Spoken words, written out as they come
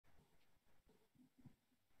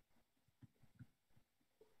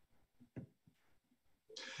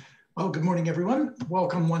Well, good morning, everyone.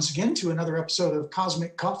 Welcome once again to another episode of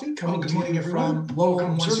Cosmic Coffee, coming to you from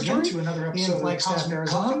Lowell Observatory to another episode of Flagstaff,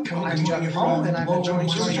 Arizona. I'm Jeff Hall, and I'm joined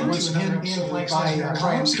once again by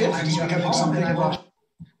Brian Skiff, who's becoming something of a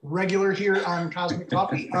regular here on Cosmic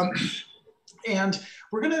Coffee. And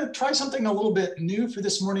we're going to try something a little bit new for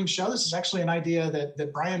this morning's show. This is actually an idea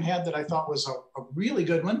that Brian had that I thought was a really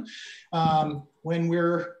good one. When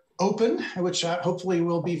we're open, which hopefully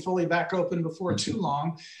will be fully back open before too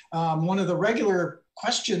long. One of the regular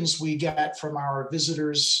questions we get from our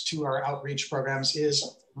visitors to our outreach programs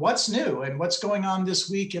is what's new and what's going on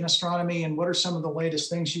this week in astronomy and what are some of the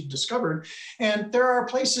latest things you've discovered? And there are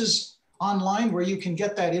places online where you can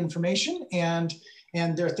get that information, and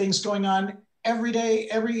there are things going on every day,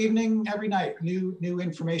 every evening, every night. New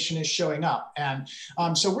information is showing up. And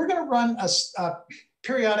so we're going to run a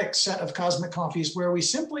periodic set of Cosmic Coffees where we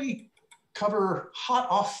simply cover hot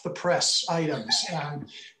off the press items. And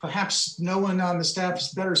perhaps no one on the staff is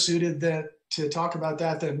better suited to talk about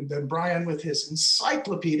that than Brian with his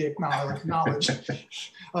encyclopedic knowledge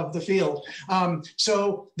of the field.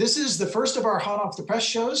 So this is the first of our hot off the press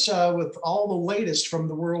shows with all the latest from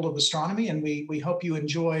the world of astronomy. And we hope you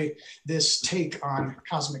enjoy this take on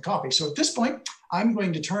Cosmic Coffee. So at this point, I'm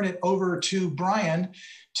going to turn it over to Brian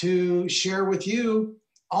to share with you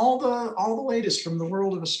all the latest from the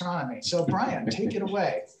world of astronomy. So Brian, take it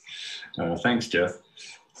away. Thanks, Jeff.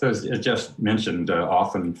 So as Jeff mentioned,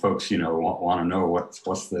 often folks, want to know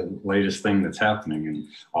what's the latest thing that's happening. And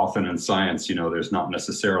often in science, there's not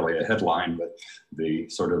necessarily a headline, but the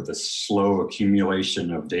slow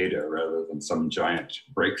accumulation of data rather than some giant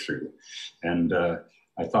breakthrough. And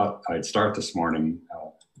I thought I'd start this morning,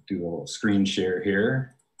 do a little screen share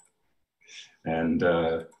here. And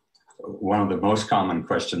one of the most common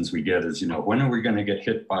questions we get is, when are we going to get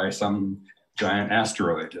hit by some giant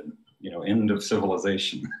asteroid and, end of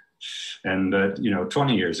civilization? And,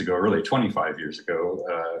 20 years ago, really 25 years ago,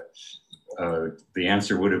 the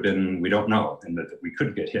answer would have been, we don't know, and that we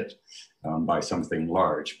could get hit by something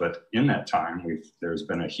large. But in that time, there's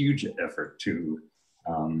been a huge effort to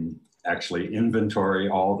actually inventory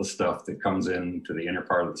all the stuff that comes into the inner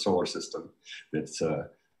part of the solar system that's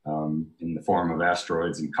in the form of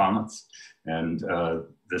asteroids and comets. And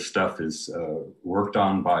this stuff is worked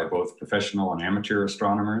on by both professional and amateur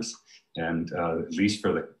astronomers. And at least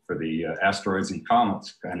for the asteroids and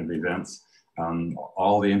comets kind of events,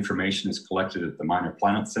 all the information is collected at the Minor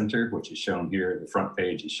Planet Center, which is shown here. The front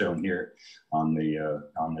page is shown here on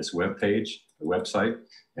this web page, the website.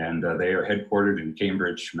 And they are headquartered in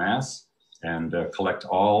Cambridge, Mass, and collect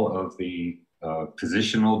all of the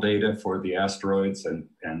positional data for the asteroids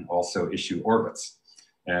and also issue orbits.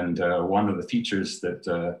 And one of the features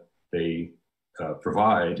that they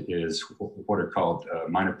provide is what are called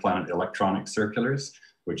minor planet electronic circulars,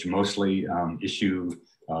 which mostly issue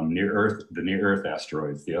the near-Earth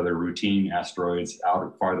asteroids. The other routine asteroids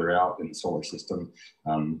farther out in the solar system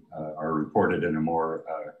are reported in a more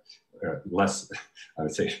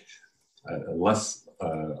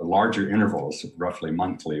larger intervals, roughly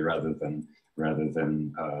monthly, rather than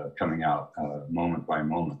coming out moment by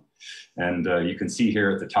moment. And you can see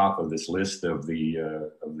here at the top of this list of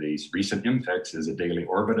these recent impacts is a daily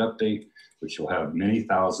orbit update, which will have many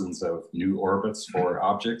thousands of new orbits for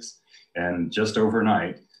objects. And just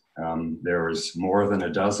overnight, there was more than a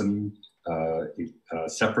dozen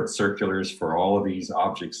separate circulars for all of these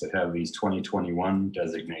objects that have these 2021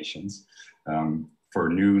 designations for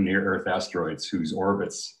new near-Earth asteroids whose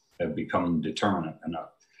orbits have become determinate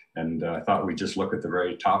enough. And I thought we'd just look at the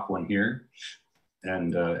very top one here.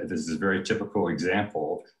 And this is a very typical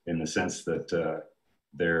example in the sense that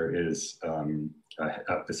there is,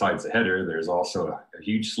 besides the header, there's also a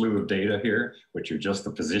huge slew of data here, which are just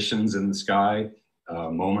the positions in the sky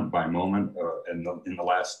moment by moment in the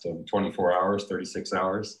last 24 hours, 36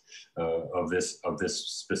 hours of this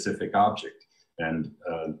specific object. And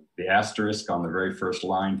the asterisk on the very first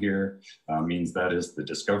line here means that is the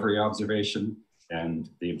discovery observation. And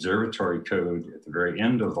the observatory code at the very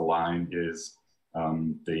end of the line is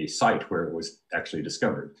the site where it was actually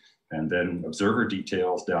discovered. And then observer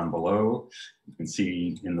details down below. You can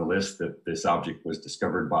see in the list that this object was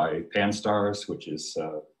discovered by Pan-STARRS, which is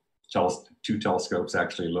two telescopes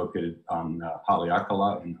actually located on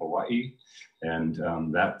Haleakala in Hawaii. And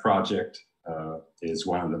that project is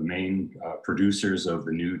one of the main producers of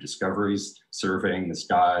the new discoveries, surveying the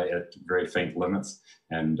sky at very faint limits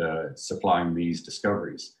and supplying these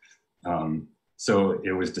discoveries. So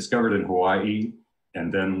it was discovered in Hawaii,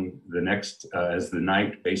 and then the next, as the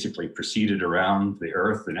night basically proceeded around the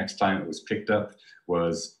Earth, the next time it was picked up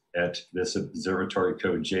was at this observatory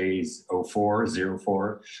code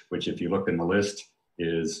J0404, which if you look in the list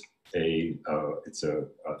is it's a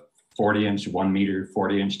 40-inch, 1 meter,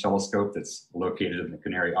 40-inch telescope that's located in the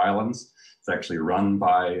Canary Islands. It's actually run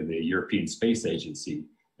by the European Space Agency.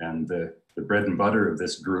 And the bread and butter of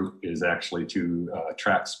this group is actually to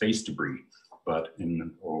track space debris. But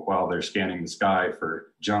while they're scanning the sky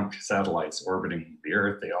for junk satellites orbiting the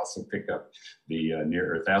Earth, they also pick up the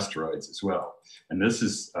near-Earth asteroids as well. And this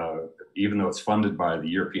is, even though it's funded by the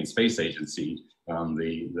European Space Agency,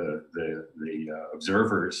 the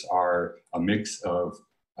observers are a mix of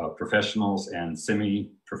professionals and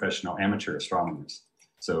semi-professional amateur astronomers.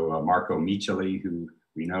 So Marco Micheli, who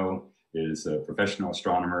we know is a professional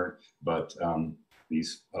astronomer, but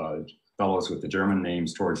these fellows with the German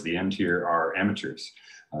names towards the end here are amateurs,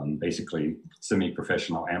 basically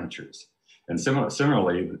semi-professional amateurs. And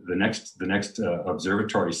similarly, the next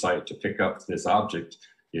observatory site to pick up this object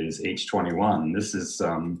is H21. This is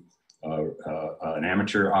an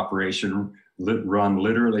amateur operation run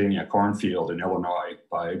literally in a cornfield in Illinois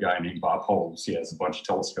by a guy named Bob Holmes. He has a bunch of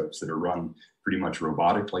telescopes that are run pretty much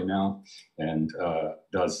robotically now, and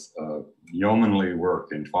does yeomanly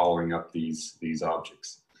work in following up these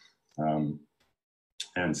objects.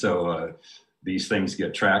 And so these things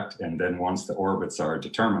get tracked, and then once the orbits are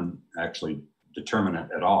actually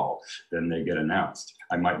determinate at all, then they get announced.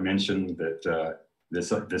 I might mention that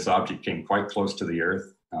this object came quite close to the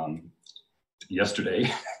Earth yesterday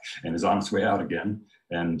and is on its way out again.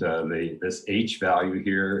 And this H value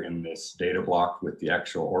here in this data block with the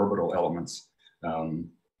actual orbital elements,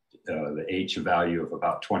 the H value of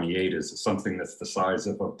about 28 is something that's the size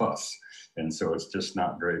of a bus. And so it's just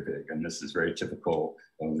not very big. And this is very typical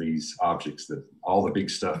of these objects, that all the big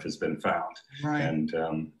stuff has been found. Right.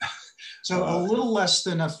 And so a little less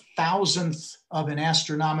than 1,000th of an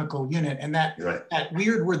astronomical unit. And that, right. That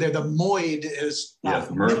weird word there, the MOID is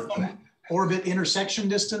orbit intersection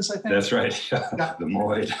distance, I think. That's right, Yeah. The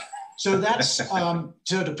MOID. So that's,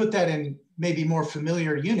 so to put that in maybe more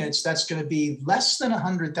familiar units, that's going to be less than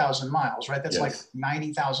 100,000 miles, right? That's like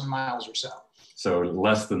 90,000 miles or so. So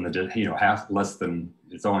less than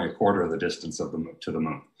it's only a quarter of the distance of to the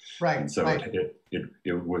moon. Right. And so right.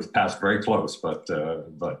 it was passed very close, but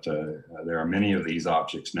there are many of these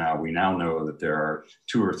objects now. We now know that there are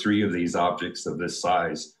 2 or 3 of these objects of this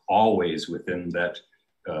size always within that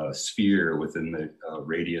sphere within the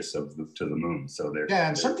radius of to the moon. So they're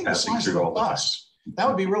and something the size of a bus. That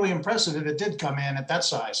would be really impressive if it did come in at that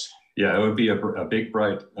size. Yeah, it would be a big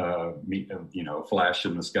bright flash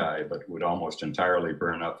in the sky, but would almost entirely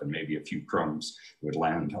burn up, and maybe a few crumbs would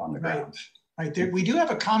land on the ground. Right. There, we do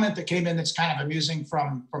have a comment that came in that's kind of amusing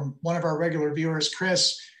from one of our regular viewers,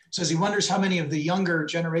 Chris. Says he wonders how many of the younger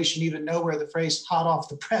generation even know where the phrase "hot off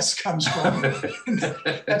the press" comes from.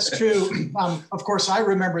 That's true. Of course, I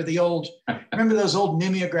remember those old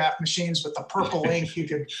mimeograph machines with the purple ink. You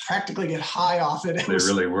could practically get high off it. They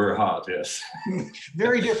really were hot, yes.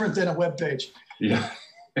 Very different than a web page. Yeah.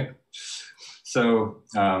 So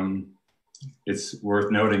it's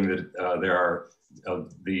worth noting that there are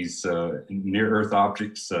these near-Earth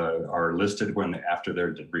objects are listed after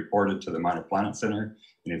they're reported to the Minor Planet Center.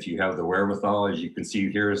 And if you have the wherewithal, as you can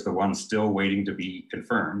see, here is the one still waiting to be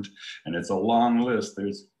confirmed. And it's a long list.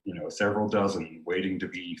 There's several dozen waiting to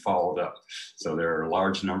be followed up. So there are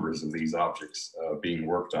large numbers of these objects being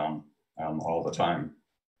worked on all the time.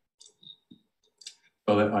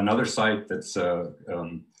 So another site that's sort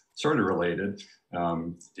of related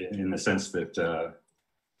in the sense that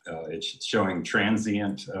it's showing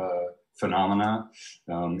transient phenomena.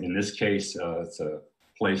 In this case, it's a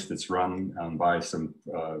place that's run by some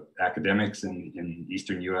academics in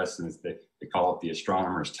Eastern US, and they call it the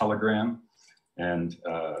Astronomer's Telegram. And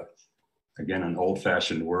again, an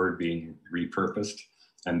old-fashioned word being repurposed.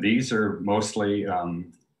 And these are mostly,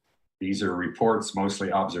 reports,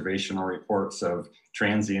 mostly observational reports of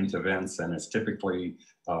transient events, and it's typically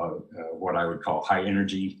what I would call high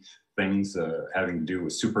energy things having to do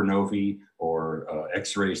with supernovae or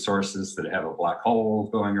X-ray sources that have a black hole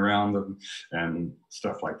going around them and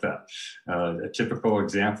stuff like that. A typical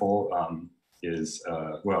example is,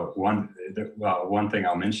 one thing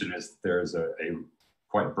I'll mention is there's a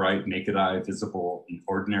quite bright naked eye visible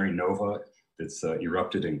ordinary nova that's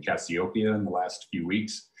erupted in Cassiopeia in the last few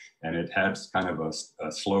weeks. And it had kind of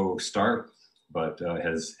a slow start, but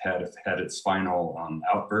has had its final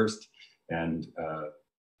outburst. And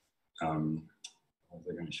what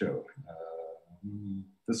they're going to show,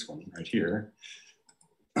 this one right here.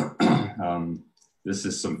 This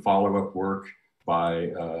is some follow-up work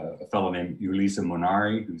by a fellow named Ulisse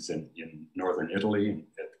Munari, who's in northern Italy,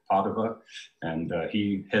 Padova, and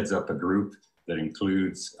he heads up a group that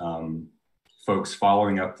includes folks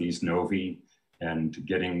following up these novae and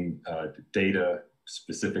getting data,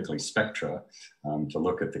 specifically spectra, to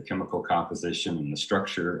look at the chemical composition and the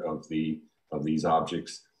structure of these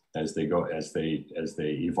objects as they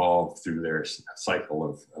evolve through their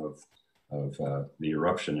cycle of the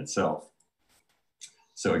eruption itself.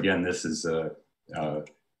 So again, this is a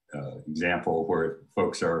example where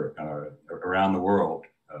folks are around the world,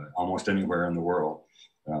 almost anywhere in the world,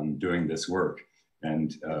 doing this work.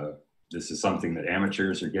 And this is something that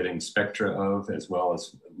amateurs are getting spectra of, as well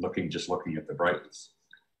as just looking at the brightness.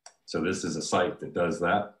 So this is a site that does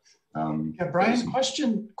that. Yeah, Brian,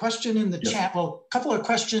 question in the chat. Well, a couple of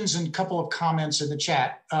questions and a couple of comments in the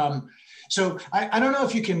chat. So I don't know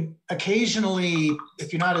if you can occasionally,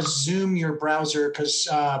 if you know how to zoom your browser, because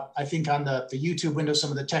I think on the YouTube window,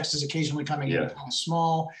 some of the text is occasionally coming in kind of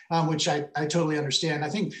small, which I totally understand. I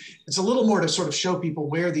think it's a little more to sort of show people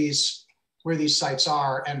where these sites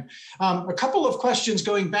are. And a couple of questions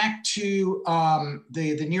going back to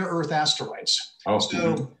the near-Earth asteroids. Oh.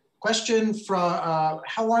 So question from,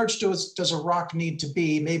 how large does a rock need to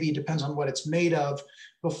be? Maybe it depends on what it's made of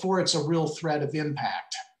before it's a real threat of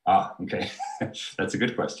impact. Ah, okay. That's a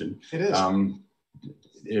good question. It is.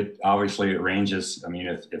 It obviously ranges. I mean,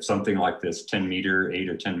 if something like this 8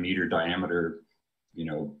 or 10 meter diameter,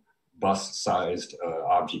 bus-sized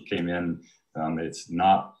object came in, it's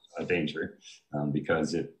not a danger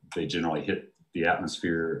because they generally hit the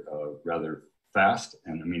atmosphere rather fast.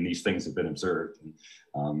 And I mean, these things have been observed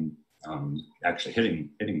actually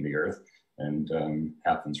hitting the Earth, and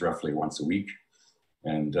happens roughly once a week.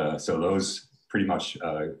 And so those pretty much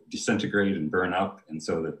disintegrate and burn up. And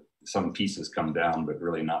so that some pieces come down, but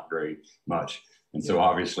really not very much. And so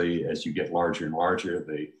obviously, as you get larger and larger,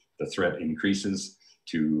 the threat increases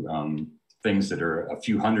to things that are a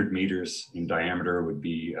few hundred meters in diameter would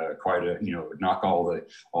be quite a, would knock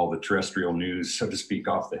all the terrestrial news, so to speak,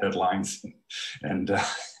 off the headlines, and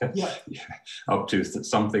up to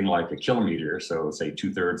something like a kilometer. So say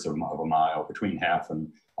 2/3 of a mile, between half and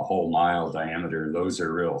a whole mile diameter. Those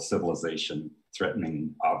are real civilization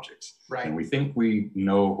threatening objects. Right. And we think we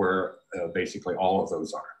know where basically all of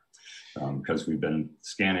those are, because we've been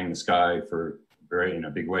scanning the sky in a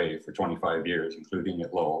big way for 25 years, including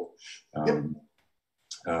at Lowell,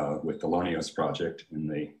 with the Lonios project in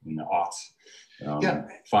the aughts,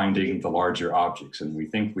 finding the larger objects. And we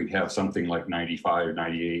think we have something like 95,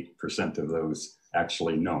 98% of those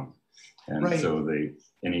actually known. And so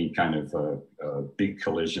any kind of big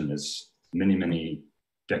collision is many, many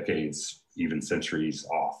decades, even centuries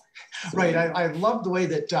off. So, right. I love the way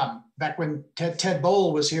that back when Ted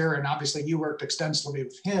Bowl was here, and obviously you worked extensively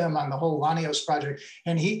with him on the whole Lonios project,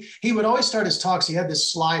 and he would always start his talks. He had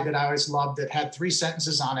this slide that I always loved that had 3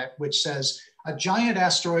 sentences on it, which says, "A giant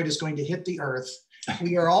asteroid is going to hit the Earth.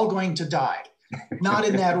 We are all going to die." Not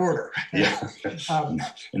in that order. Yeah.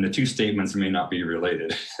 And the two statements may not be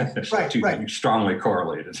related. Right. Strongly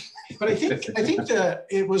correlated. But I think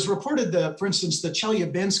it was reported for instance, the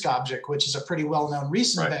Chelyabinsk object, which is a pretty well-known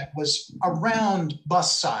recent event, was around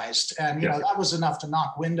bus-sized, and that was enough to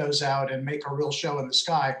knock windows out and make a real show in the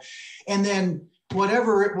sky. And then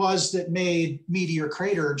whatever it was that made Meteor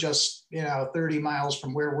Crater just 30 miles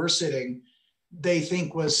from where we're sitting, they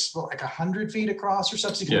think was like 100 feet across or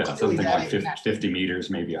something. Yeah, something like 50 meters,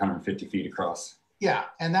 maybe 150 feet across. Yeah,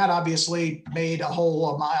 and that obviously made a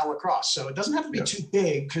whole mile across. So it doesn't have to be too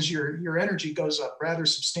big, because your energy goes up rather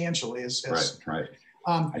substantially. Right.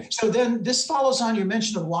 So then this follows on your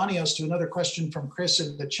mention of Lonios to another question from Chris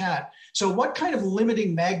in the chat. So what kind of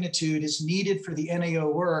limiting magnitude is needed for the NAO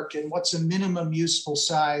work, and what's a minimum useful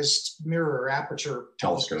sized mirror or aperture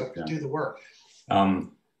telescope to do the work?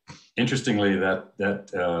 Interestingly,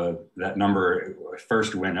 that number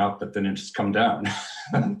first went up, but then it's come down,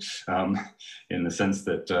 in the sense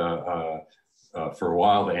that for a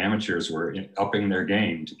while the amateurs were upping their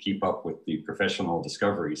game to keep up with the professional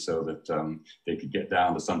discovery, so that they could get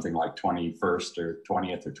down to something like 21st or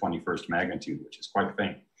 20th or 21st magnitude, which is quite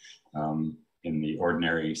faint in the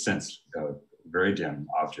ordinary sense, very dim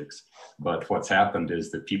objects. But what's happened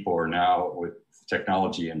is that people are now, with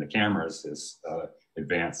technology and the cameras, is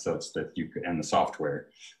advanced such that and the software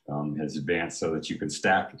has advanced so that you can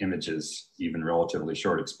stack images, even relatively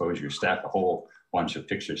short exposure, stack a whole bunch of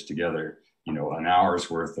pictures together, an hour's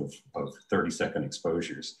worth of 30-second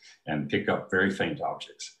exposures, and pick up very faint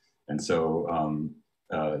objects. And so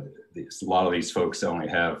a lot of these folks only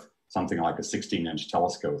have something like a 16-inch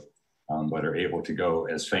telescope, but are able to go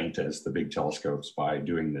as faint as the big telescopes by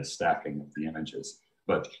doing this stacking of the images.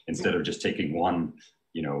 But instead of just taking one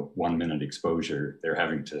you know, 1 minute exposure, they're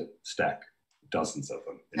having to stack dozens of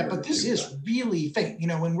them. Yeah, but this is really faint. You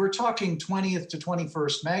know, when we're talking 20th to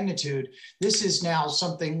 21st magnitude, this is now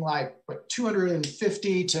something like what,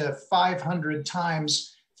 250 to 500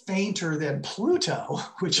 times fainter than Pluto,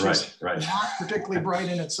 which is not particularly bright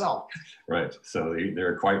in itself. Right. So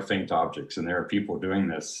they're quite faint objects, and there are people doing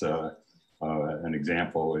this. An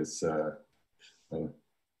example is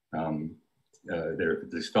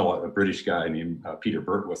there's this fellow, a British guy named Peter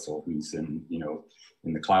Birtwistle, who's in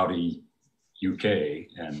the cloudy UK,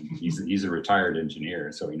 and he's a retired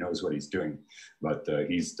engineer, so he knows what he's doing. But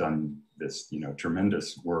he's done this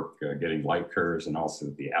tremendous work getting light curves, and also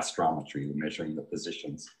the astrometry, measuring the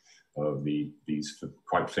positions of these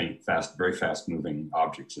quite faint, very fast moving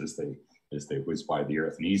objects as they whiz by the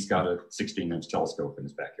Earth. And he's got a 16-inch telescope in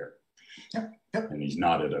his backyard. Yep. Yep. And he's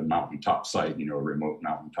not at a mountaintop site, a remote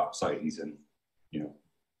mountaintop site. He's in,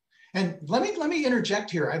 And let me interject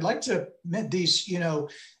here. I'd like to admit these,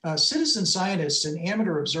 citizen scientists and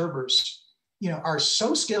amateur observers, are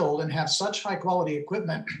so skilled and have such high quality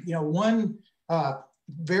equipment. One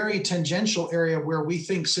very tangential area where we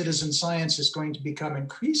think citizen science is going to become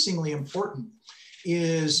increasingly important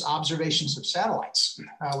is observations of satellites.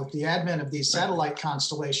 With the advent of these satellite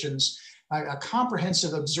constellations, a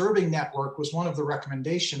comprehensive observing network was one of the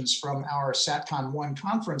recommendations from our SatCon 1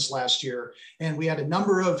 conference last year. And we had a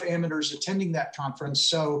number of amateurs attending that conference.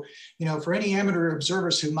 So, for any amateur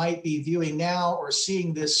observers who might be viewing now or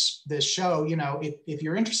seeing this show, if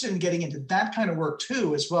you're interested in getting into that kind of work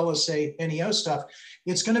too, as well as say NEO stuff,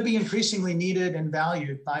 it's going to be increasingly needed and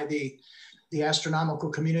valued by the astronomical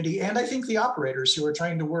community, and I think the operators who are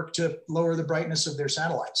trying to work to lower the brightness of their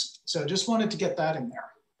satellites. So just wanted to get that in there.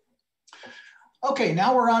 Okay,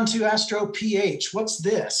 now we're on to Astro PH. What's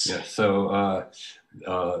this? Yeah, so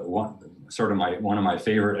one of my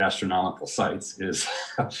favorite astronomical sites is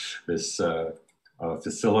this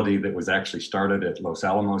facility that was actually started at Los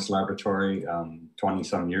Alamos Laboratory 20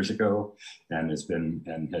 some years ago, and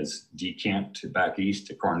has decamped back east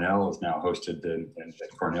to Cornell. Is now hosted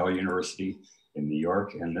at Cornell University in New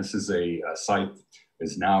York, and this is a site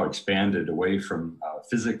is now expanded away from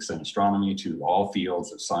physics and astronomy to all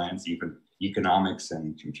fields of science, even economics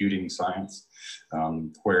and computing science,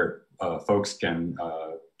 where folks can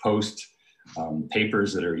post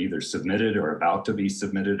papers that are either submitted or about to be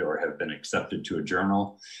submitted or have been accepted to a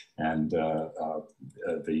journal. And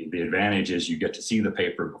the advantage is you get to see the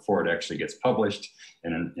paper before it actually gets published,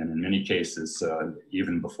 and in many cases,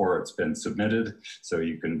 even before it's been submitted. So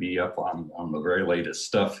you can be up on the very latest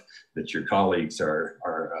stuff that your colleagues are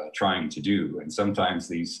trying to do. And sometimes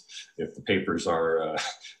if the papers are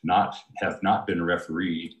have not been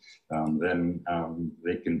refereed, then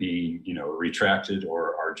they can be retracted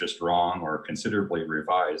or are just wrong or considerably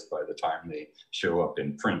revised by the time they show up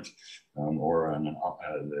in print, or on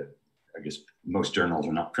I guess most journals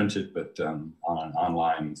are not printed, but on an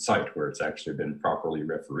online site where it's actually been properly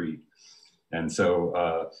refereed. And so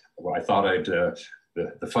I thought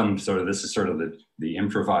the fun this is sort of the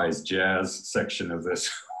improvised jazz section of this.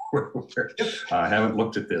 I haven't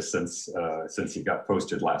looked at this since it got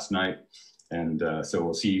posted last night. And so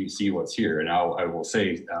we'll see what's here. And I will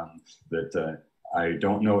say that I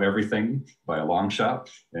don't know everything by a long shot,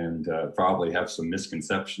 and probably have some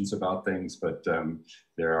misconceptions about things, but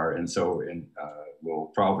there are, and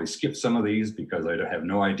we'll probably skip some of these because I have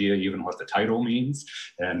no idea even what the title means.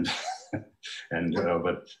 And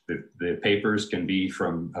but the papers can be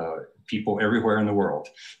from people everywhere in the world,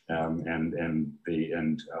 and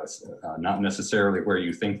not necessarily where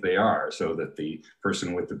you think they are. So that the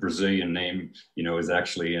person with the Brazilian name, is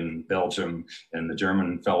actually in Belgium, and the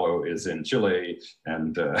German fellow is in Chile,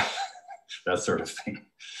 and that sort of thing.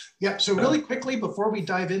 Yeah. So really quickly before we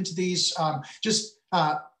dive into these,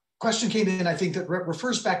 question came in, I think that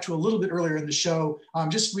refers back to a little bit earlier in the show.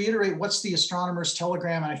 Just reiterate, what's the Astronomer's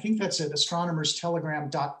Telegram? And I think that's at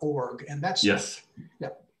astronomerstelegram.org. And that's yes. Yeah.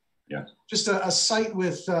 Yeah. Just a site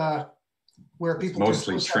with where people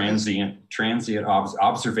mostly transient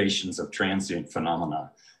observations of transient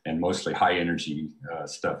phenomena, and mostly high energy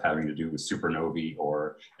stuff having to do with supernovae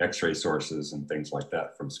or X-ray sources and things like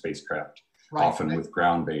that from spacecraft, often with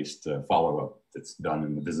ground-based follow-up that's done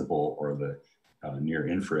in the visible or the near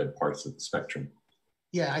infrared parts of the spectrum.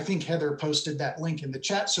 Yeah, I think Heather posted that link in the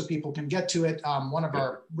chat so people can get to it. One of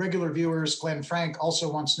our regular viewers, Glenn Frank,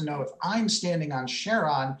 also wants to know if I'm standing on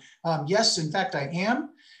Charon. Yes, in fact, I am.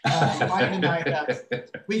 Brian and I,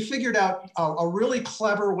 we figured out a really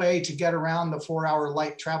clever way to get around the 4-hour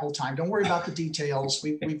light travel time. Don't worry about the details.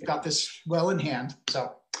 We've got this well in hand.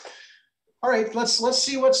 So, All right, let's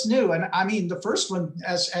see what's new. And I mean, the first one,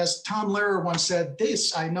 as Tom Lehrer once said,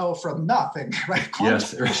 this I know from nothing, right?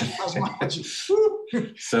 Yes. Cosmology.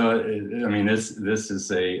 So, I mean, this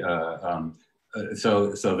is a,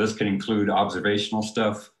 so this can include observational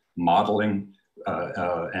stuff, modeling,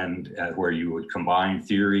 and where you would combine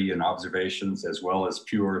theory and observations, as well as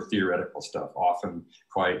pure theoretical stuff, often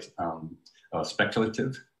quite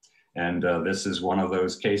speculative. And this is one of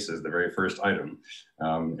those cases, the very first item.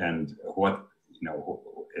 And what, you know,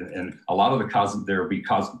 and a lot of the there will be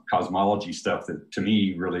cosmology stuff that to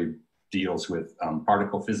me really deals with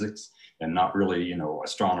particle physics and not really, you know,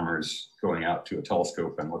 astronomers going out to a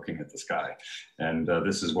telescope and looking at the sky. And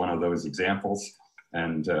this is one of those examples.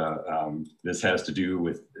 And this has to do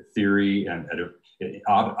with theory and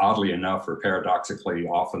oddly enough, or paradoxically,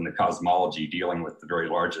 often the cosmology dealing with the very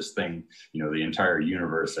largest thing, you know, the entire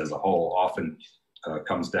universe as a whole, often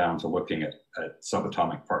comes down to looking at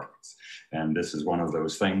subatomic particles. And this is one of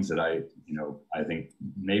those things that I think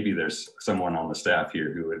maybe there's someone on the staff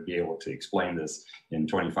here who would be able to explain this in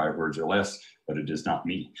 25 words or less, but it is not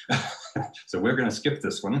me. So we're going to skip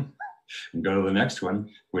this one and go to the next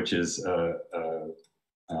one, which is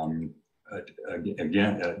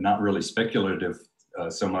again, not really speculative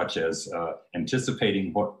so much as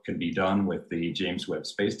anticipating what can be done with the James Webb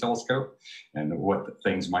Space Telescope and what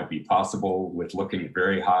things might be possible with looking at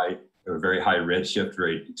very high redshift,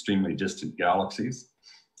 very extremely distant galaxies.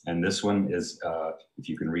 And this one is, if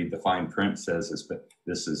you can read the fine print, says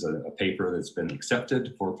this is a paper that's been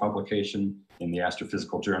accepted for publication in the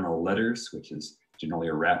Astrophysical Journal Letters, which is generally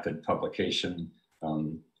a rapid publication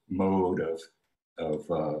mode of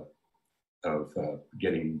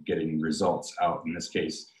getting results out. In this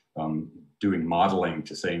case, doing modeling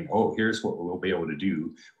to saying, oh, here's what we'll be able to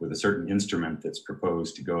do with a certain instrument that's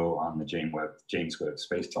proposed to go on the James Webb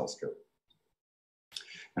Space Telescope.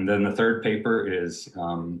 And then the third paper is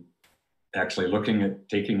actually looking at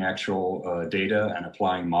taking actual data and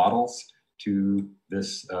applying models to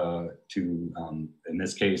this, in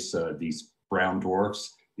this case, these brown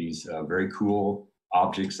dwarfs, these very cool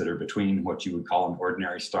objects that are between what you would call an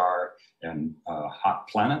ordinary star and hot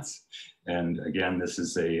planets. And again, this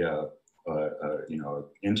is a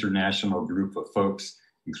international group of folks,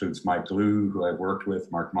 includes Mike Liu, who I've worked with,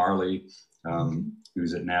 Mark Marley,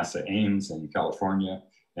 who's at NASA Ames in California,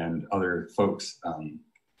 and other folks,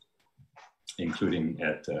 including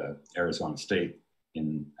at Arizona State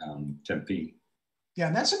in Tempe. Yeah,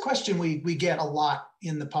 and that's a question we get a lot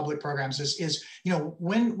in the public programs is you know,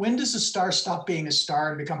 when does a star stop being a star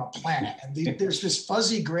and become a planet? And there's this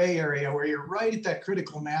fuzzy gray area where you're right at that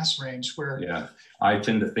critical mass range where... Yeah, I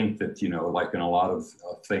tend to think that, you know, like in a lot of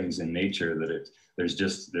things in nature, that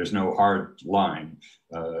there's no hard line,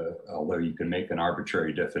 although you can make an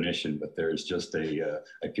arbitrary definition, but there's just a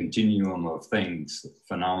continuum of things,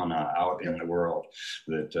 phenomena out in the world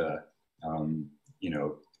that, you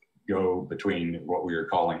know, go between what we are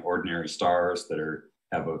calling ordinary stars that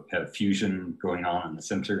have fusion going on in the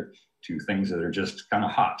center to things that are just kind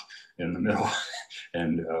of hot in the middle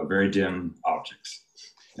and very dim objects.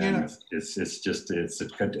 And it's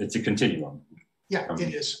a continuum. Yeah,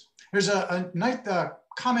 it is. There's a nice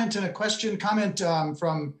comment and a question.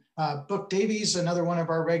 From Book Davies, another one of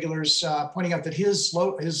our regulars, pointing out that his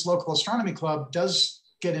local astronomy club does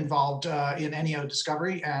get involved in NEO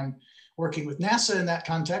discovery and working with NASA in that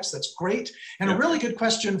context. That's great. And a really good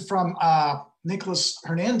question from Nicholas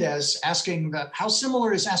Hernandez asking that how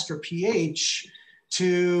similar is AstroPH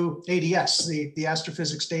to ADS, the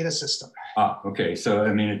Astrophysics Data System? Okay. So,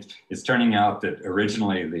 I mean, it's turning out that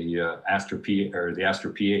originally the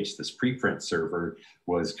AstroPH, this preprint server,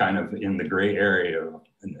 was kind of in the gray area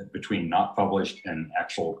between not published and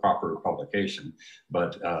actual proper publication.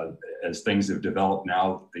 But as things have developed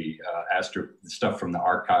now, the stuff from the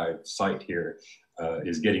archive site here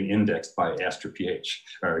is getting indexed by AstroPH,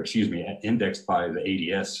 or excuse me, indexed by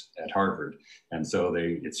the ADS at Harvard. And so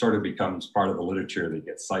it sort of becomes part of the literature that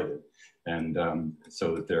gets cited. And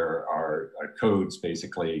so that there are codes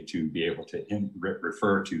basically to be able to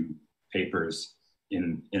refer to papers.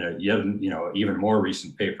 In a even more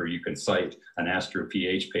recent paper, you can cite an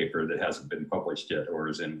AstroPH paper that hasn't been published yet or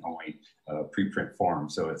is in only preprint form.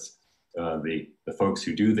 So it's the folks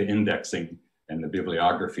who do the indexing and the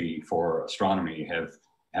bibliography for astronomy have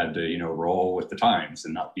had to, roll with the times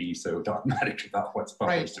and not be so dogmatic about what's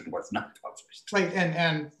published and what's not published. Right,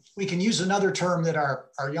 and we can use another term that our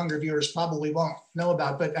younger viewers probably won't know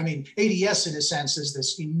about, but I mean, ADS in a sense is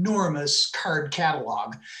this enormous card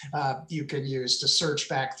catalog you can use to search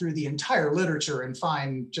back through the entire literature and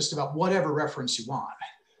find just about whatever reference you want.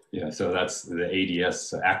 Yeah, so that's the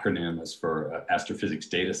ADS acronym is for Astrophysics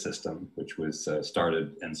Data System, which was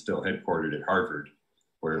started and still headquartered at Harvard,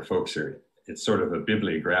 where folks are, it's sort of a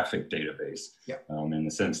bibliographic database. Yep. In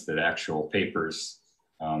the sense that actual papers,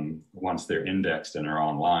 once they're indexed and are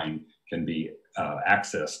online, can be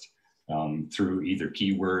accessed through either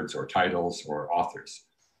keywords or titles or authors.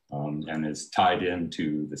 And is tied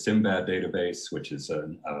into the SIMBAD database, which is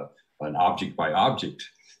an object by object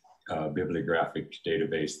bibliographic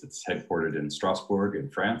database that's headquartered in Strasbourg in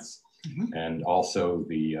France, and also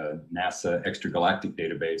the NASA Extragalactic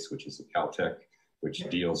database, which is at Caltech, which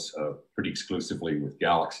deals pretty exclusively with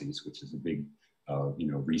galaxies, which is a big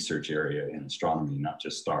research area in astronomy, not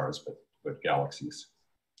just stars, but galaxies.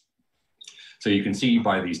 So you can see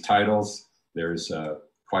by these titles, there's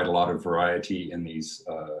quite a lot of variety in these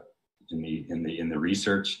in the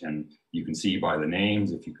research, and you can see by the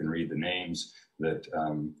names, if you can read the names, that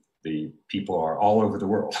the people are all over the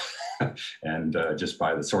world, and just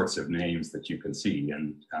by the sorts of names that you can see.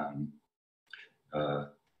 And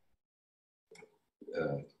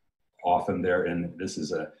often there, and this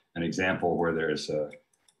is an example where there's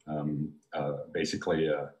basically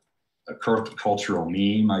a cultural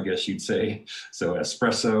meme, I guess you'd say. So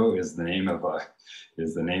espresso is the name of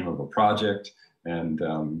a project, and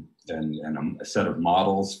a set of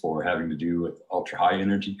models for having to do with ultra high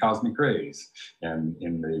energy cosmic rays, and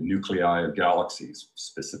in the nuclei of galaxies,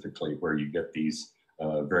 specifically where you get these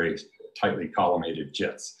very tightly collimated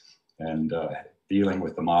jets. And dealing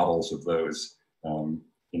with the models of those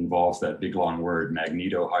involves that big long word,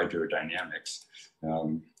 magnetohydrodynamics,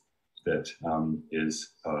 that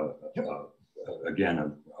is again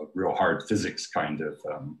a real hard physics kind of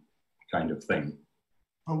thing.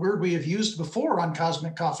 A word we have used before on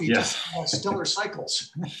Cosmic Coffee, yes. Stellar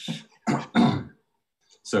cycles.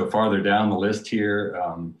 So farther down the list here,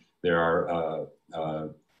 there are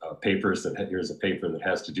papers that, here's a paper that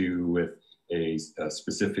has to do with a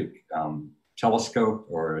specific telescope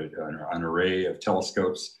or an array of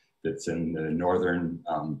telescopes that's in the northern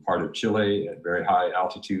part of Chile at very high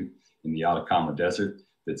altitude in the Atacama Desert,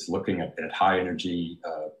 that's looking at high energy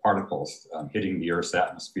particles hitting the Earth's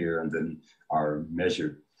atmosphere and then are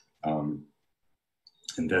measured. And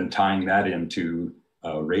then tying that into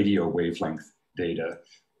radio wavelength data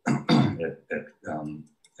at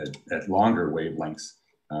longer wavelengths.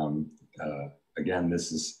 Again,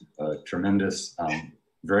 this is a tremendous,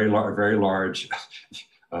 very large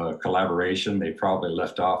collaboration. They probably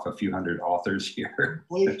left off a few hundred authors here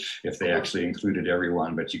if they actually included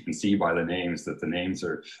everyone, but you can see by the names that the names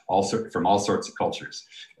are also from all sorts of cultures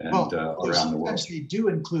and around the world. They do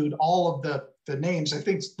include all of the names. I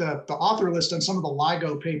think the author list on some of the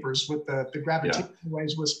LIGO papers with the gravitational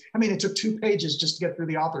waves was, I mean, it took 2 pages just to get through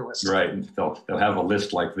the author list. Right, and they'll have a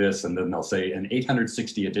list like this, and then they'll say, and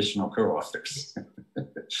 860 additional co-authors.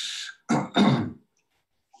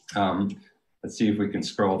 Let's see if we can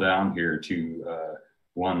scroll down here to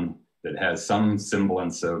one that has some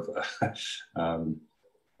semblance of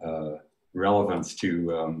relevance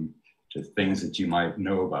to things that you might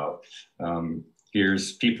know about.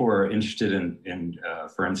 Here's people who are interested in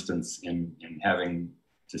for instance, in having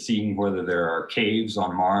to seeing whether there are caves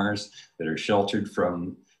on Mars that are sheltered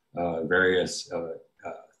from various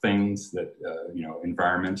things that,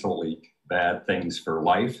 environmentally bad things for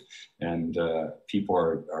life. And people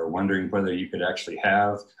are wondering whether you could actually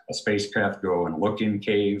have a spacecraft go and look in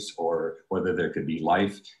caves, or whether there could be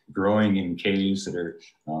life growing in caves that are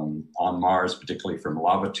on Mars, particularly from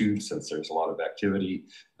lava tubes, since there's a lot of activity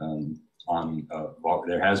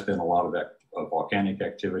there has been a lot of volcanic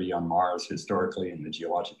activity on Mars historically in the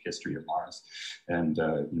geologic history of Mars. And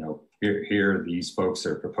here these folks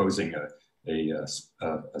are proposing a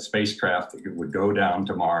spacecraft that would go down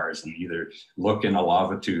to Mars and either look in a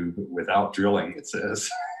lava tube without drilling, it says,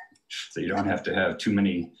 so you don't have to have too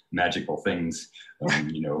many magical things,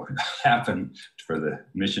 happen for the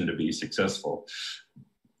mission to be successful.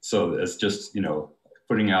 So it's just,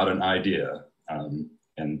 putting out an idea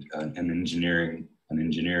and an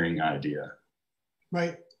engineering idea.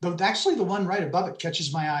 Right. Actually, the one right above it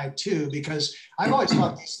catches my eye too, because I've always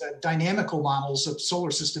thought these dynamical models of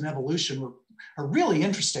solar system evolution are really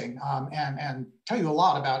interesting and tell you a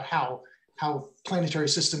lot about how planetary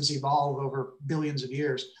systems evolve over billions of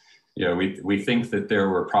years. Yeah, we think that there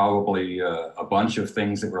were probably a bunch of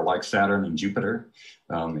things that were like Saturn and Jupiter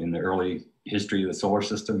in the early history of the solar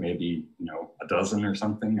system, maybe a dozen or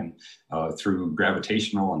something, and through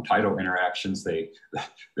gravitational and tidal interactions,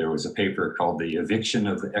 there was a paper called "The Eviction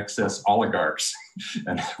of the Excess Oligarchs,"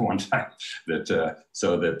 and one time that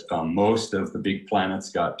so that most of the big planets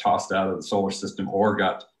got tossed out of the solar system or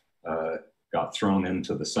got got thrown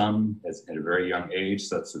into the sun at a very young age,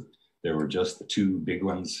 such that there were just the two big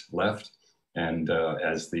ones left. And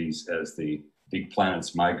as the big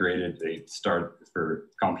planets migrated, they start, for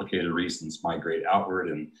complicated reasons, migrate outward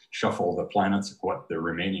and shuffle the planets, the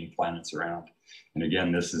remaining planets around. And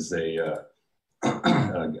again, this is a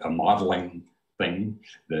modeling thing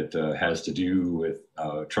that has to do with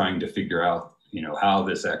trying to figure out, how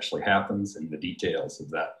this actually happens and the details of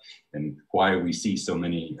that, and why we see so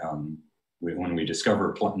many, when we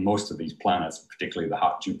discover most of these planets, particularly the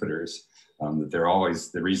hot Jupiters, that they're always,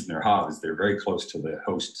 the reason they're hot is they're very close to the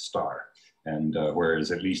host star. And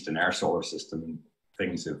whereas at least in our solar system,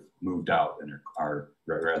 things have moved out and are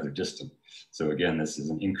rather distant. So again, this is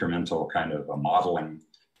an incremental kind of a modeling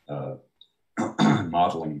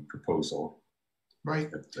modeling proposal.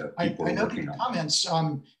 Right. That I people are know in working the on. comments,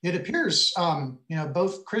 it appears,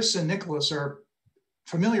 both Chris and Nicholas are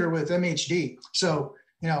familiar with MHD. So,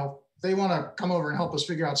 they want to come over and help us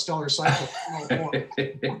figure out stellar cycles.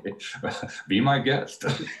 Be my guest.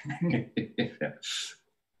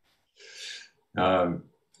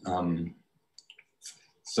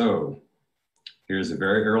 So here's a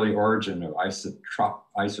very early origin of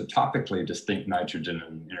isotopically distinct nitrogen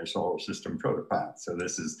in inner solar system protoplanets. So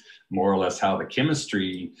this is more or less how the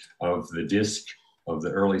chemistry of the disk of the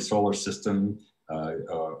early solar system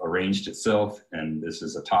arranged itself. And this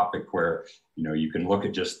is a topic where, you can look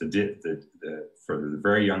at just for the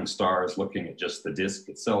very young stars, looking at just the disk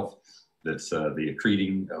itself, that's the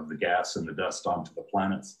accreting of the gas and the dust onto the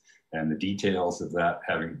planets, and the details of that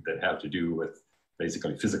have to do with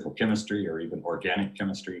basically physical chemistry or even organic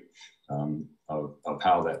chemistry, of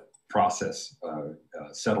how that process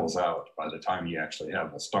settles out by the time you actually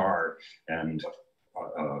have a star and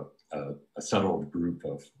a settled group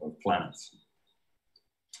of planets.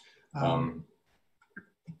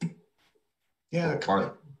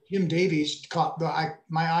 Jim Davies caught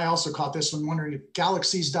my eye also caught this one, wondering if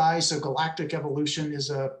galaxies die, so galactic evolution is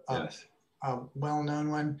a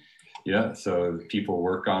well-known one. Yeah, so people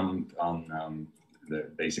work on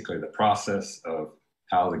basically the process of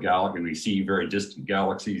how the galaxy, we see very distant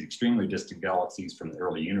galaxies, extremely distant galaxies from the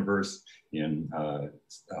early universe in,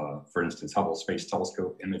 for instance, Hubble Space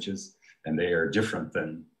Telescope images, and they are different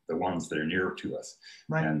than the ones that are near to us.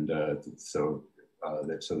 Right. And so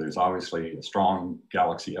there's obviously a strong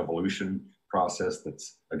galaxy evolution process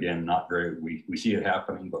that's, again, not very, we see it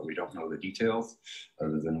happening, but we don't know the details,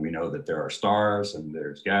 other than we know that there are stars and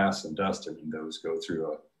there's gas and dust, and those go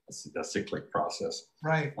through a cyclic process,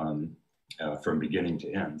 right, from beginning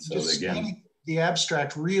to end. So just again, the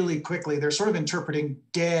abstract really quickly, they're sort of interpreting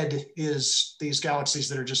dead is these galaxies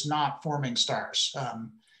that are just not forming stars.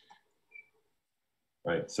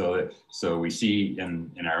 Right. So we see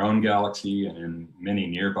in our own galaxy and in many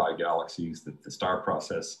nearby galaxies that the star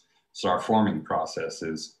forming process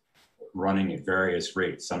is running at various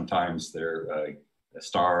rates. Sometimes a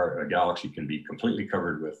galaxy can be completely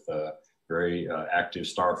covered with very active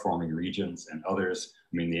star forming regions, and others,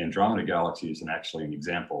 the Andromeda galaxy is actually an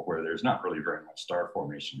example where there's not really very much star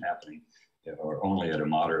formation happening, or only at a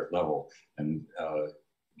moderate level. And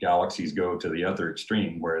galaxies go to the other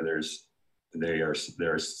extreme where there's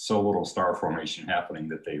so little star formation happening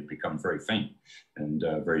that they become very faint and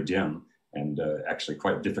very dim, and actually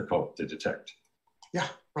quite difficult to detect. Yeah,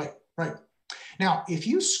 right. Now, if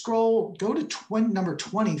you go to number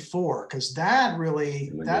 24, because that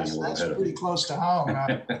really, that's pretty close to home,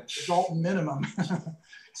 Dalton minimum.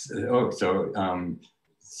 So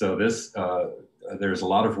this, there's a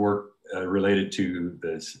lot of work related to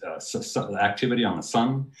this activity on the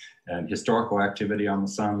sun and historical activity on the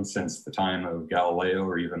sun since the time of Galileo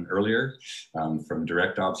or even earlier, from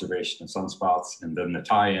direct observation of sunspots, and then the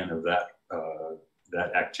tie-in of that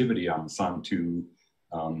activity on the sun to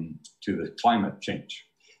the climate change,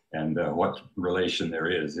 and what relation there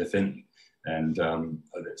is, if any. And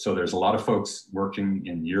so there's a lot of folks working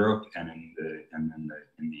in Europe and in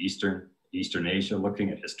the Eastern Asia, looking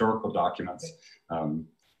at historical documents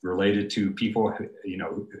related to people,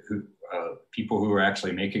 people who are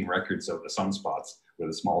actually making records of the sunspots with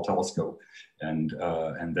a small telescope, and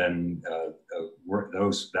then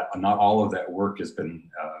not all of that work has been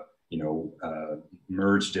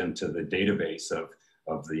merged into the database of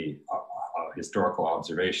the historical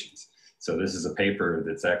observations. So this is a paper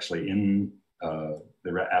that's actually in the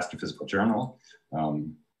Astrophysical Journal,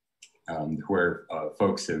 where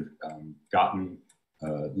folks have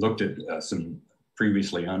looked at some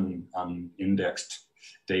previously unindexed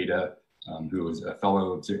data, who was a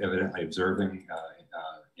fellow evidently observing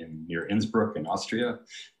near Innsbruck in Austria,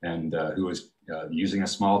 and who was using a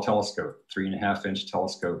small telescope, 3.5-inch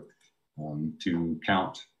telescope, to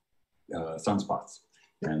count sunspots.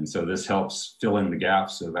 And so this helps fill in the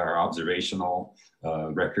gaps of our observational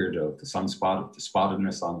record of the sunspot, the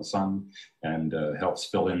spottedness on the sun, and helps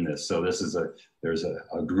fill in this. So this is there's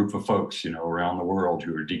a group of folks, around the world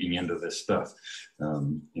who are digging into this stuff,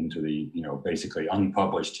 into the, basically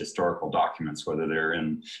unpublished historical documents, whether they're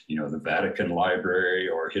in, the Vatican Library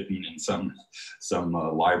or hidden in some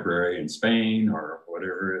library in Spain or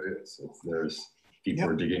whatever it is. There's people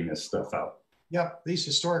are digging this stuff out. Yep, these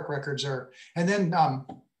historic records are, and then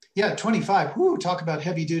yeah, 25. Whoo, talk about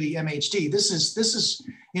heavy duty MHD. This is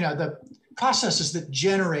the processes that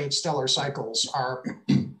generate stellar cycles are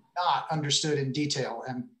not understood in detail,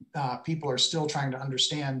 and people are still trying to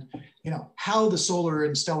understand, how the solar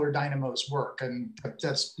and stellar dynamos work, and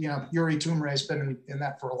that's Yuri Tumre has been in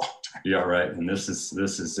that for a long time. Yeah, right. And this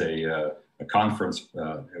is a conference.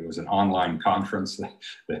 It was an online conference,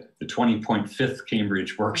 the 20.5th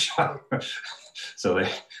Cambridge workshop. So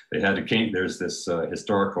they had to there's this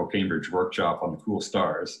historical Cambridge workshop on the cool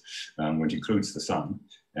stars, which includes the sun.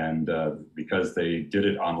 And because they did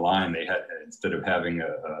it online, they had, instead of having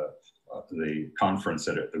the conference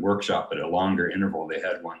the workshop at a longer interval, they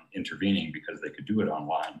had one intervening because they could do it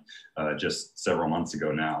online just several months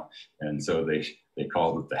ago now. And so they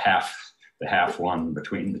called it the half one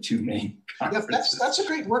between the two main conferences. Yeah, that's a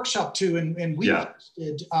great workshop too. And we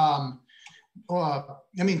did,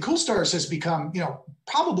 Cool Stars has become,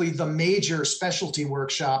 probably the major specialty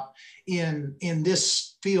workshop in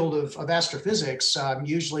this field of astrophysics,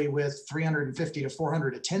 usually with 350 to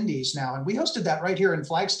 400 attendees now. And we hosted that right here in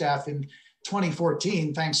Flagstaff in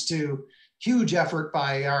 2014, thanks to huge effort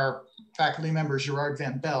by our faculty member, Gerard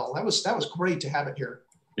Van Bell. That was great to have it here.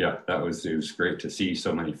 Yeah, it was great to see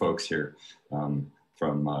so many folks here from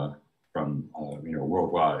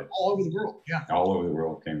worldwide. All over the world, yeah. All over the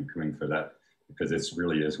world coming for that, because it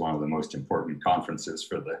really is one of the most important conferences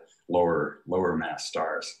for the lower mass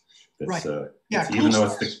stars. It's, right. Even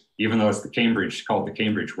though it's called the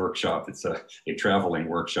Cambridge Workshop, it's a traveling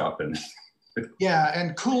workshop. And yeah,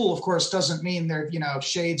 and cool, of course, doesn't mean they're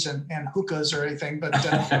shades and hookahs or anything, but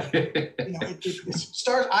it's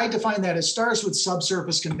stars. I define that as stars with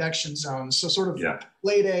subsurface convection zones, so sort of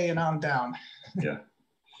late A and on down. Yeah.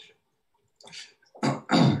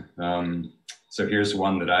 So here's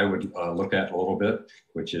one that I would look at a little bit,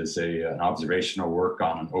 which is an observational work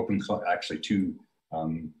on actually two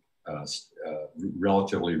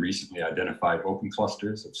relatively recently identified open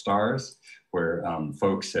clusters of stars, where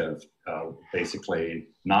folks have basically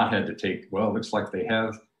not had to take, well, it looks like they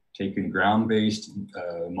have taken ground-based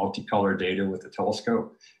multicolor data with the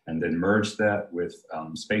telescope and then merged that with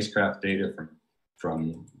spacecraft data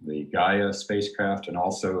from the Gaia spacecraft, and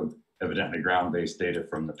also evidently ground-based data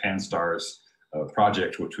from the Pan-STARRS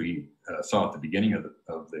project, which we saw at the beginning of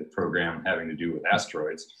the program, having to do with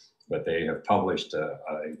asteroids. But they have published a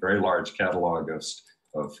very large catalog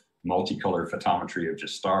of multicolor photometry of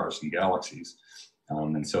just stars and galaxies.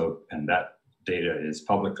 And that data is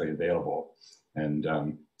publicly available. And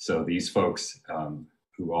so these folks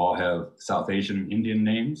who all have South Asian Indian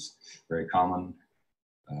names, very common,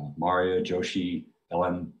 Maurya, Joshi,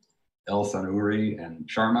 El Sanuri, and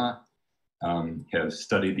Sharma, have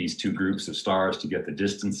studied these two groups of stars to get the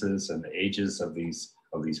distances and the ages of these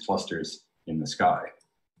clusters in the sky.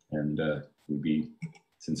 And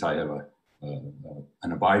since I have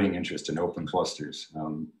an abiding interest in open clusters,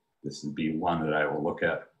 this would be one that I will look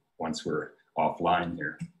at once we're offline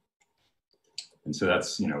here. And so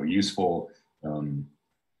that's useful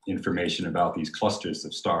information about these clusters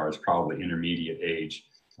of stars, probably intermediate age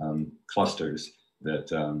clusters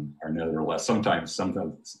that are nevertheless sometimes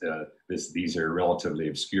these are relatively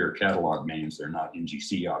obscure catalog names. They're not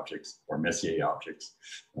NGC objects or Messier objects.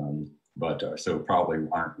 But so probably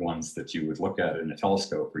aren't ones that you would look at in a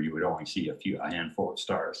telescope, or you would only see a handful of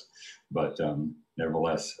stars, but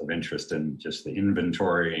nevertheless of interest in just the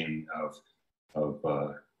inventorying of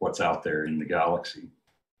what's out there in the galaxy.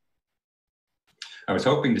 I was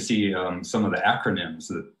hoping to see some of the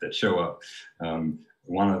acronyms that show up.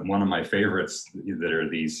 One of my favorites that are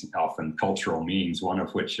these often cultural memes, one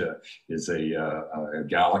of which is a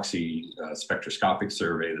galaxy spectroscopic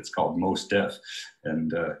survey that's called MOSDEF.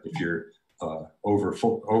 And if you're over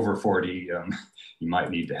 40, you might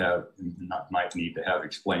need to have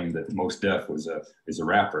explained that MOSDEF is a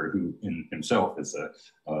rapper who in himself is a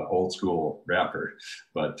old school rapper.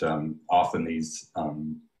 But often these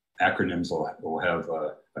acronyms will have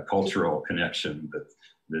a cultural connection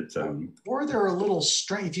or they're a little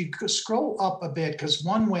strange. If you could scroll up a bit, because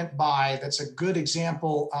one went by that's a good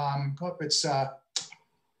example. It's a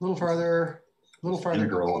little farther.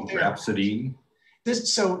 Integral Rhapsody.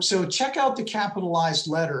 So check out the capitalized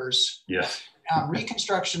letters. Yes.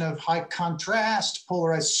 Reconstruction of high contrast,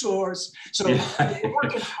 polarized source. So we're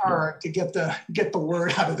working hard to get the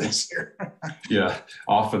word out of this here. Yeah,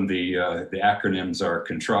 often the acronyms are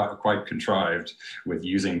quite contrived, with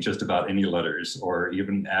using just about any letters, or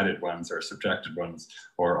even added ones or subtracted ones,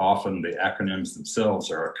 or often the acronyms themselves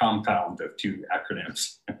are a compound of two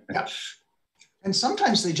acronyms. Yep. And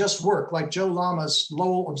sometimes they just work, like Joe Lama's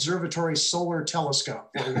Lowell Observatory Solar Telescope.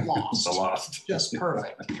 They're lost. The lost. Just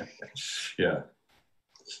perfect. Yeah.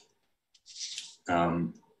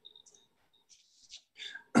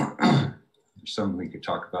 Some we could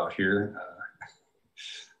talk about here.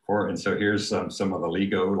 And so here's some of the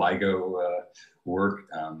LIGO work,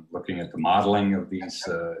 looking at the modeling of these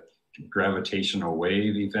gravitational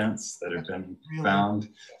wave events that have been found.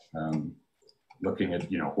 Looking at,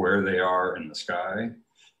 where they are in the sky.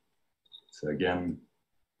 So again,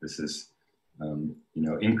 this is,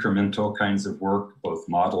 incremental kinds of work, both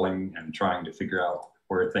modeling and trying to figure out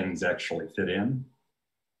where things actually fit in.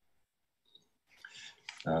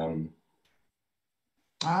 And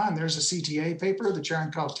there's a CTA paper, the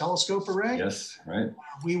Cherenkov Telescope Array. Yes, right.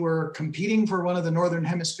 We were competing for one of the Northern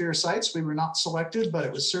Hemisphere sites. We were not selected, but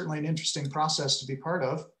it was certainly an interesting process to be part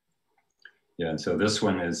of. Yeah, and so this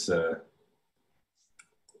one is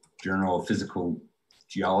Journal of Physical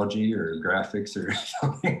Geology or Graphics or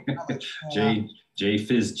something.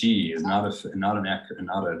 JPhysG is not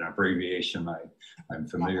an abbreviation I'm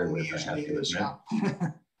familiar with. I have to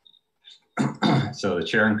admit. So the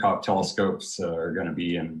Cherenkov telescopes are going to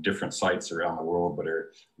be in different sites around the world, but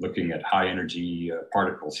are looking at high energy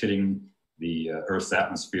particles hitting the Earth's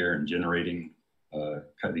atmosphere and generating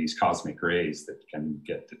these cosmic rays that can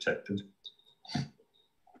get detected.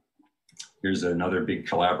 Here's another big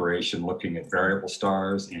collaboration looking at variable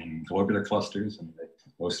stars in globular clusters, and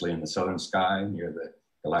mostly in the southern sky near the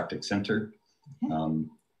galactic center.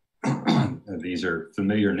 These are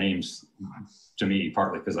familiar names to me,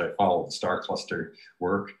 partly because I follow the star cluster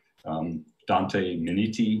work. Dante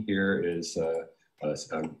Miniti here is a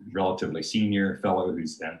relatively senior fellow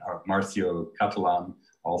who's, and Marcio Catalan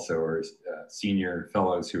also are senior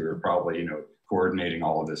fellows who are probably, coordinating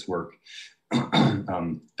all of this work.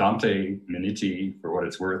 Dante Miniti, for what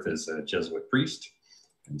it's worth, is a Jesuit priest.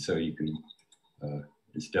 And so you can,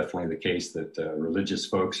 it's definitely the case that religious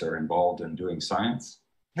folks are involved in doing science.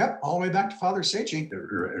 Yep, all the way back to Father Secchi.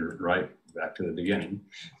 Right, back to the beginning.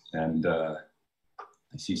 And I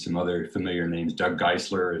see some other familiar names. Doug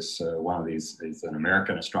Geisler is one of these, is an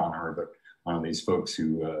American astronomer, but one of these folks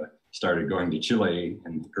who started going to Chile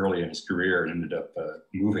and early in his career and ended up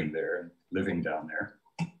moving there and living down there.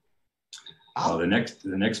 The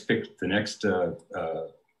next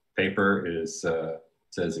paper is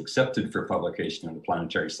says accepted for publication in the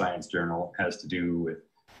Planetary Science Journal. Has to do with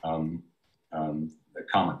the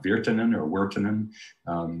comet Wirtanen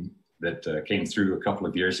that came through a couple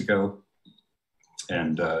of years ago,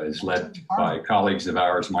 and is led by colleagues of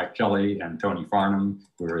ours, Mike Kelly and Tony Farnham,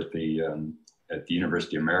 who are at the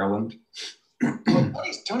University of Maryland. Well,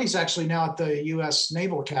 Tony's actually now at the U.S.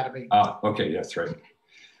 Naval Academy. Okay, that's right.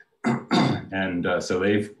 And so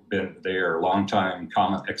they are longtime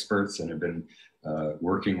comet experts and have been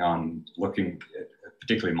working on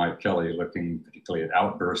particularly Mike Kelly, looking particularly at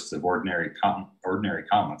outbursts of ordinary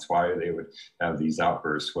comets, why they would have these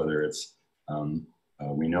outbursts, whether it's,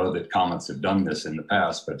 we know that comets have done this in the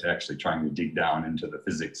past, but actually trying to dig down into the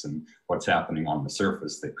physics and what's happening on the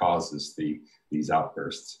surface that causes these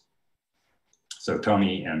outbursts. So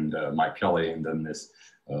Tony and Mike Kelly, and then this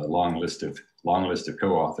long list of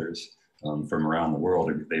co-authors from around the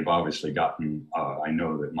world. They've obviously gotten, I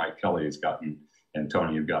know that Mike Kelly has gotten, and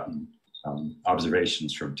Tony have gotten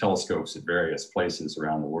observations from telescopes at various places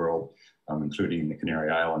around the world, including the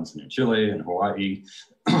Canary Islands and in Chile and Hawaii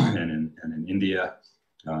and in India.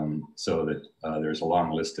 So that there's a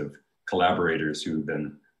long list of collaborators who've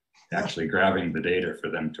been actually grabbing the data for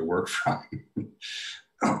them to work from.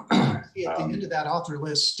 At the end of that author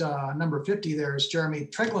list, number 50, there's Jeremy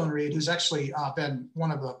Tregloan-Reed, who's actually been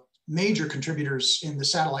one of the major contributors in the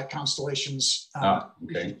satellite constellations.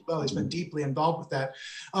 Okay. Well, he's been deeply involved with that.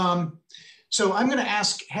 So I'm going to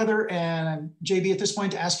ask Heather and JB at this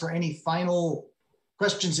point to ask for any final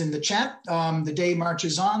questions in the chat. The day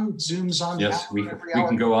marches on, Zoom's on. Yes, we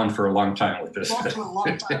can go on for a long time with this.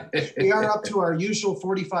 We are up to our usual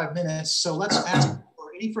 45 minutes, so let's ask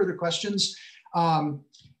for any further questions.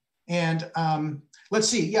 Let's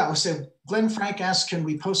see. Yeah, so Glenn Frank asked, can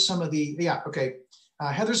we post some of the, okay.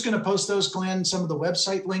 Heather's going to post those, Glenn, some of the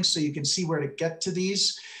website links so you can see where to get to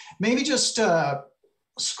these. Maybe just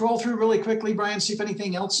scroll through really quickly, Brian, see if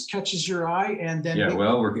anything else catches your eye, and then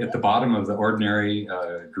well, we're at the bottom of the ordinary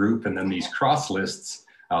group, and then these cross lists,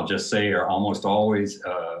 I'll just say, are almost always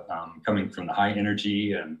coming from the high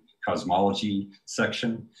energy and cosmology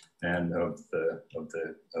section and of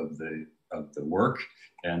the work,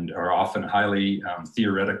 and are often highly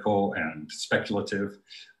theoretical and speculative.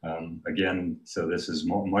 Again, so this is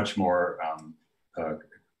much more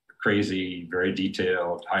crazy, very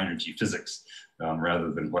detailed, high energy physics,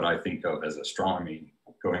 rather than what I think of as astronomy,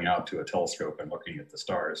 going out to a telescope and looking at the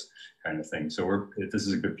stars kind of thing. So this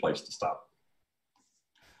is a good place to stop.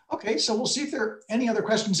 Okay, so we'll see if there are any other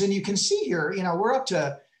questions. And you can see here, we're up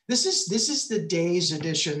to, this is the day's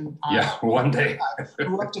edition. Yeah, one day.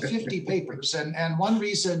 We're up to 50 papers. And one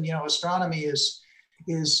reason, astronomy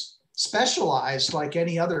is specialized like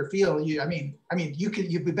any other field. You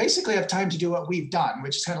basically have time to do what we've done,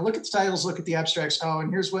 which is kind of look at the titles, look at the abstracts. Oh,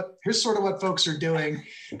 and here's sort of what folks are doing.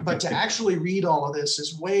 But to actually read all of this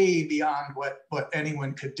is way beyond what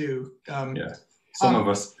anyone could do. Yeah. Some of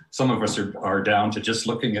us are down to just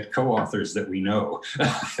looking at co-authors that we know.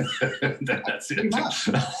 That's it.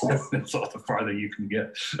 That's all the farther you can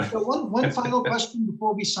get. So one final question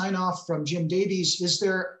before we sign off from Jim Davies. Is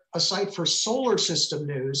there a site for solar system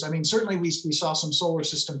news? I mean, certainly we saw some solar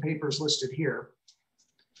system papers listed here.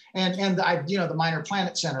 And the Minor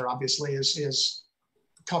Planet Center obviously is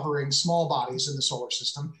covering small bodies in the solar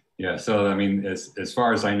system. Yeah, so I mean, as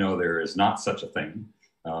far as I know, there is not such a thing.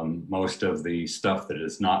 Most of the stuff that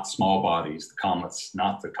is not small bodies, the comets,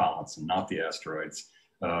 not the comets and not the asteroids,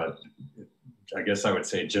 I guess I would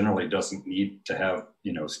say generally doesn't need to have,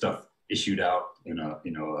 stuff issued out in a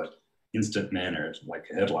instant manner, like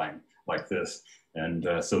a headline like this. And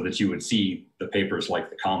so that you would see the papers like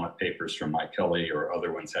the comet papers from Mike Kelly or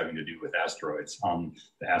other ones having to do with asteroids on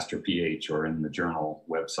the AstroPH or in the journal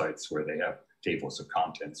websites where they have tables of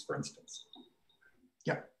contents, for instance.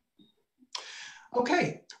 Yeah.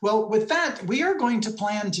 Okay, well, with that, we are going to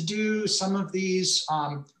plan to do some of these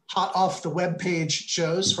hot off the web page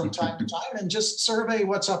shows from time to time and just survey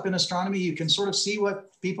what's up in astronomy. You can sort of see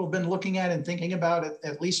what people have been looking at and thinking about,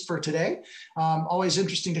 at least for today. Always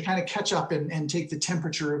interesting to kind of catch up and take the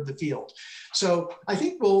temperature of the field. So I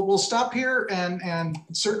think we'll stop here and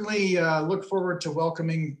certainly look forward to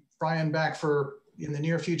welcoming Brian back in the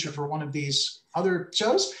near future for one of these other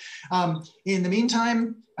shows. In the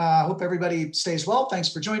meantime, hope everybody stays well.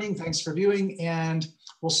 Thanks for joining, thanks for viewing, and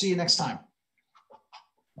we'll see you next time.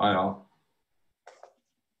 Bye all.